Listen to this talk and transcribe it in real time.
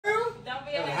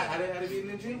to be in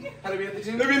the gym? How to be at the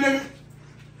gym? Let me know.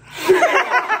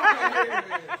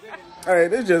 Hey,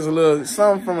 this is just a little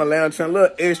something from Atlanta, a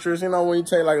little extras. You know, when you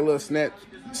take like a little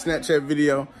Snapchat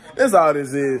video, that's all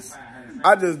this is.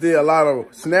 I just did a lot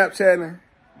of Snapchatting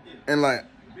and like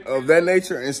of that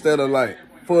nature instead of like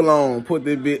full on put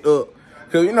this bit up.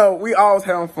 Cause you know we always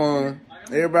having fun.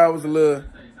 Everybody was a little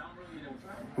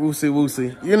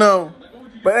woosy, you know.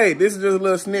 But hey, this is just a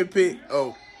little snippet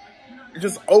of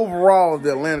just overall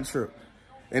the Atlanta trip,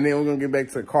 and then we're gonna get back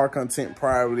to the car content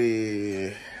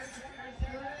probably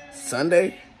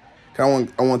Sunday. I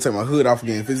want to take my hood off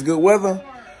again. If it's good weather,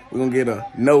 we're gonna get a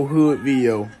no hood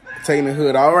video. Taking the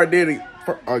hood. I already did it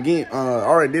again.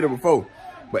 Already did it before.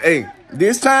 But hey,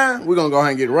 this time we're gonna go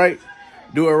ahead and get it right.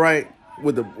 Do it right.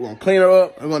 We're gonna clean her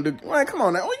up. We're gonna do. Man, come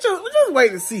on now. We just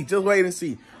wait and see. Just wait and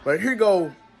see. But here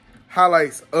go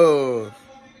highlights of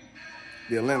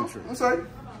the Atlanta trip. I'm sorry.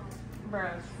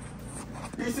 Bruh.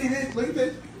 You see this? Look at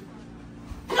this.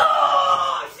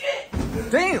 Oh shit!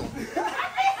 Damn.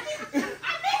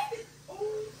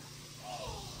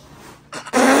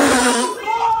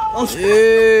 Oh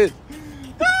shit.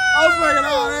 I'm fucking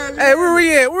all that. Hey, where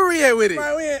we at? Where we at with it?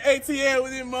 Man, we in ATL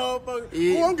with this motherfucker.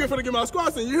 Yeah. Oh, I'm good for to get my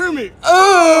squats in. You hear me?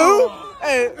 Oh.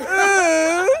 Hey.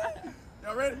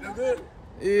 Y'all ready? That's good.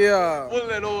 Yeah. We'll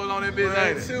let oil on that bitch,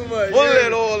 ain't it? Too much. We'll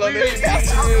let oil on that bitch.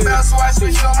 Talking about so I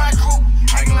switch on my crew.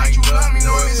 Acting like you love me,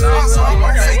 know it's all, so I'm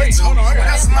gonna take it too. What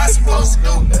else am I supposed to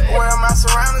do? Where am I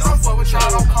surrounded? Don't fuck with y'all,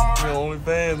 don't come around. You only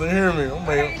fans, they hear me. I'm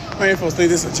like, I ain't supposed to think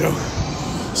this is a joke.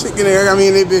 Shit get in there, got me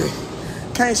in that bitch.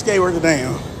 Can't skate worth a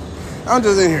damn. I'm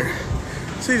just in here.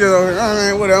 She just over here. Oh,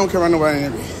 man, whatever. I don't care about nobody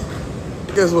in that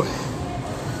bitch. Guess what?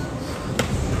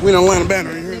 We don't land a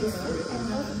banner in here.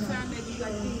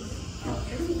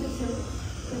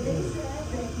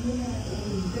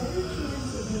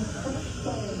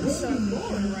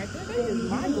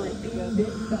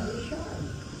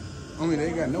 I mean, they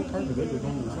ain't got no purpose. They just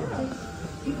going to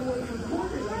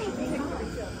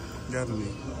gotta be.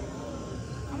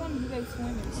 I want to do that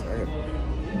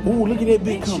swimming. Ooh, look at that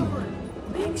big coming.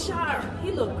 Big shot.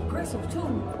 He look aggressive too.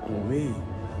 Oh, me.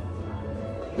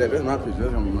 That's my picture.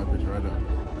 That's gonna be my picture right there.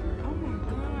 Oh my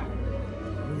god.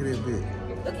 Look at that big.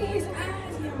 Look at his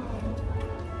eyes, y'all.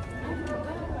 Oh my god.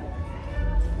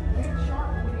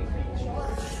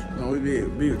 No, we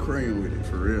be a cream with it,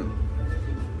 for real.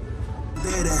 I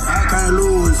can't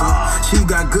lose her. She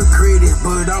got good credit,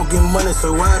 but don't get money,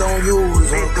 so I don't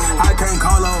use her. I can't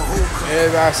call her.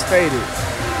 As I stated.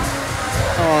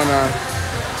 Come on now.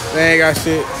 They ain't got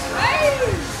shit.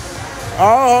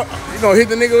 Oh, you gonna hit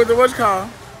the nigga with the what's called?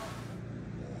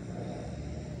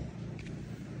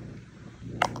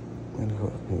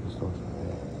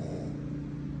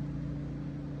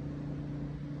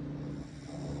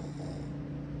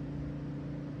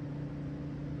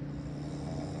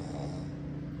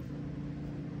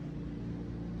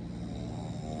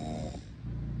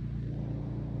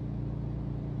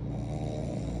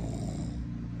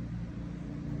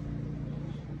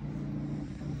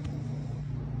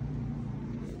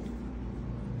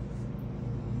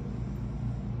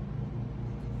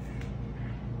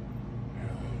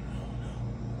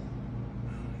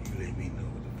 Let me know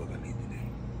what the fuck I need to do.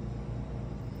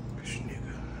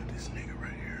 This nigga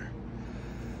right here.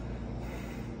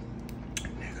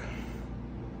 Nigga.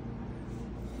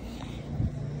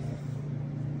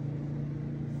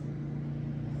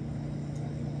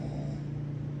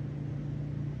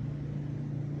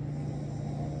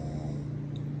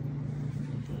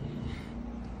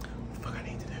 What the fuck I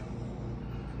need to do?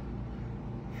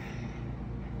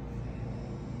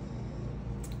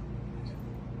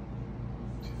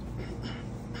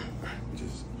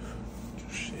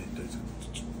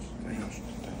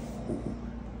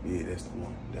 Yeah, that's the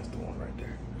one. That's the one right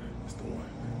there. That's the one.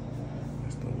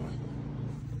 That's the one.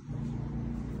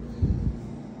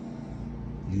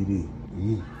 GD.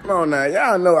 Come on now,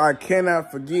 y'all know I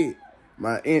cannot forget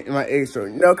my extra.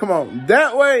 No, come on,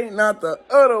 that way, not the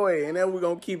other way, and then we're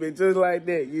gonna keep it just like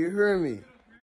that. You hear me?